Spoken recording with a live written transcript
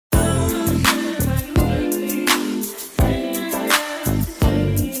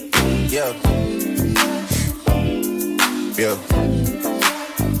Yeah.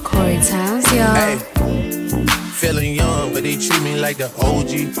 Cory Towns, y'all. Hey. Feeling young, but they treat me like the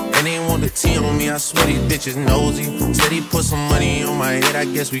OG. And they want the T on me, I swear these bitches nosy. Said he put some money on my head, I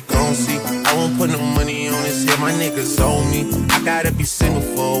guess we gon' see. I won't put no money on his head, my niggas owe me. I gotta be single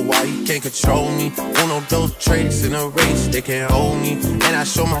for a while, you can't control me. One of those traits in a race, they can't hold me. And I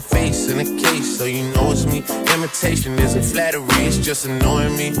show my face in a case, so you know it's me. Imitation isn't flattery, it's just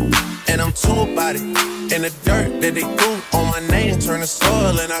annoying me. And I'm too about it. And the dirt that they threw on my name turned to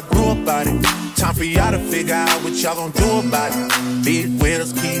soil, and I grew up out it. Time for y'all to figure out what y'all gon' do about it. Big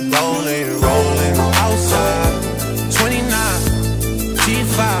wheels keep rolling, rolling. Outside, 29,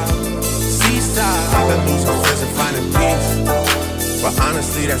 G5, Seaside. I've been losing friends and finding peace. But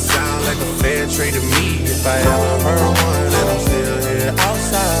honestly, that sounds like a fair trade to me. If I ever heard one, then I'm still here.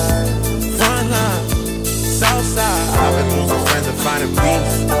 Outside, front line, south side. I've been losing friends and finding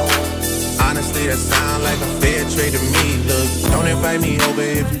peace. Honestly, that sound like a fair trade to me. Look, don't invite me over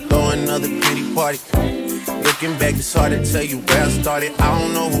if you throw another kitty party. Looking back, it's hard to tell you where I started. I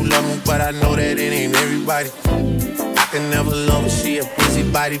don't know who loved me, but I know that it ain't everybody. I can never love her, she a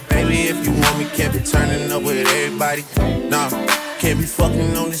busybody. Baby, if you want me, can't be turning up with everybody. Nah, can't be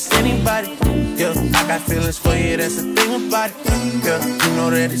fucking on this anybody. Yeah, I got feelings for you, that's the thing about it. Yeah, you know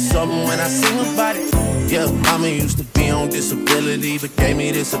that it's something when I sing about it. Yeah, mama used to be on disability, but gave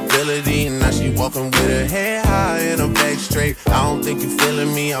me this ability. And now she walking with her head high and her back straight. I don't think you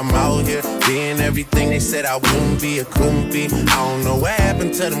feeling me, I'm out here being everything they said I wouldn't be or couldn't be. I don't know what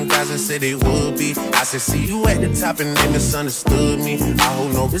happened to them guys that said they would be. I said, see you at the top and they misunderstood me. I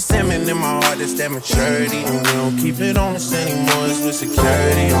hold no resentment in my heart, that's that maturity. And we don't keep it on us anymore, it's with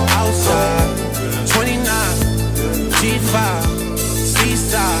security. I'm outside, 29, G5.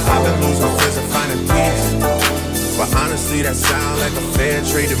 I've been losing friends and finding peace. But honestly, that sound like a fair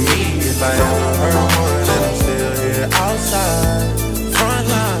trade to me. If I ever heard one, then I'm still here. Outside, front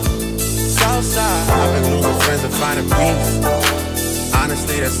line, south side. I've been losing friends and finding peace.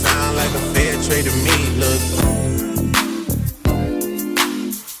 Honestly, that sound like a fair trade to me. Look.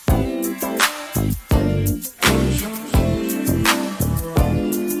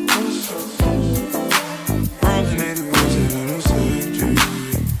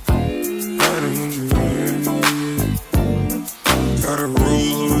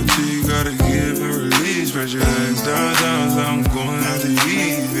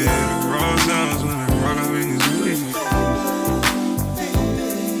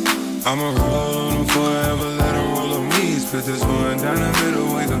 I'ma roll on them forever, let them roll on me. Split this one down the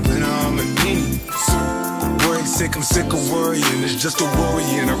middle, wake up later on my knees. Worried sick, I'm sick of worrying. It's just a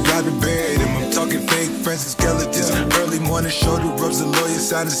worrying, I'd rather bury them. I'm talking fake friends and skeletons. Early morning shoulder rubs, the lawyer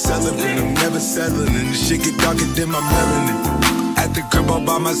sign a celebrant. I'm never settling, and the shit get darker than my melanin. At the crib all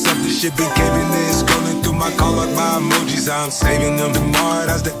by myself, this shit be caving in. Scrolling through my call like my emojis, I'm saving them tomorrow.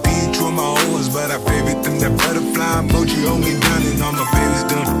 That's the be true of my old ones, but I favorite them. That butterfly emoji hold me down, and all my babies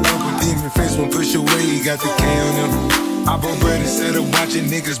done. Demon face won't push away, he got the K on them. I broke bread instead of watching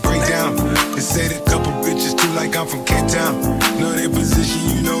niggas break down. They said a couple bitches too like I'm from K-Town. Know their position,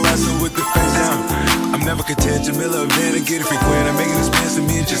 you know I so with the face down. I'm never content, Jamila, man, I get it frequent. I'm making expensive,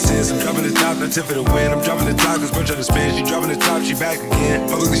 me and just sense. I'm dropping the top, not tip for the win. I'm dropping the top, cause bunch of the spin. She dropping the top, she back again.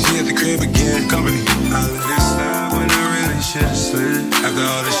 Oh, look, she at the crib again. Company. I let it slide when I really should've slid. After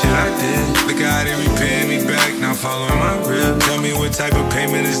all the shit I did, look how they repaying me back, now following my rib. Tell me what type of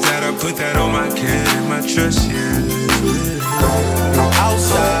payment is that? I put that on my kid. My trust, yeah.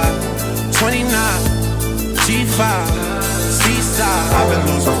 Outside, 29, G5, Seaside. I've been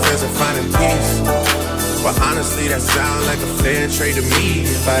losing friends and finding peace. But honestly, that sound like a fair trade to me.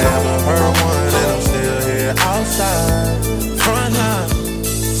 If I ever heard one, then I'm still here. Outside, front line,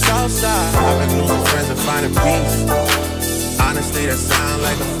 south side. I've been losing friends and finding peace. Honestly, that sound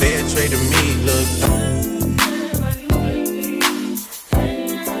like a fair trade to me. Look.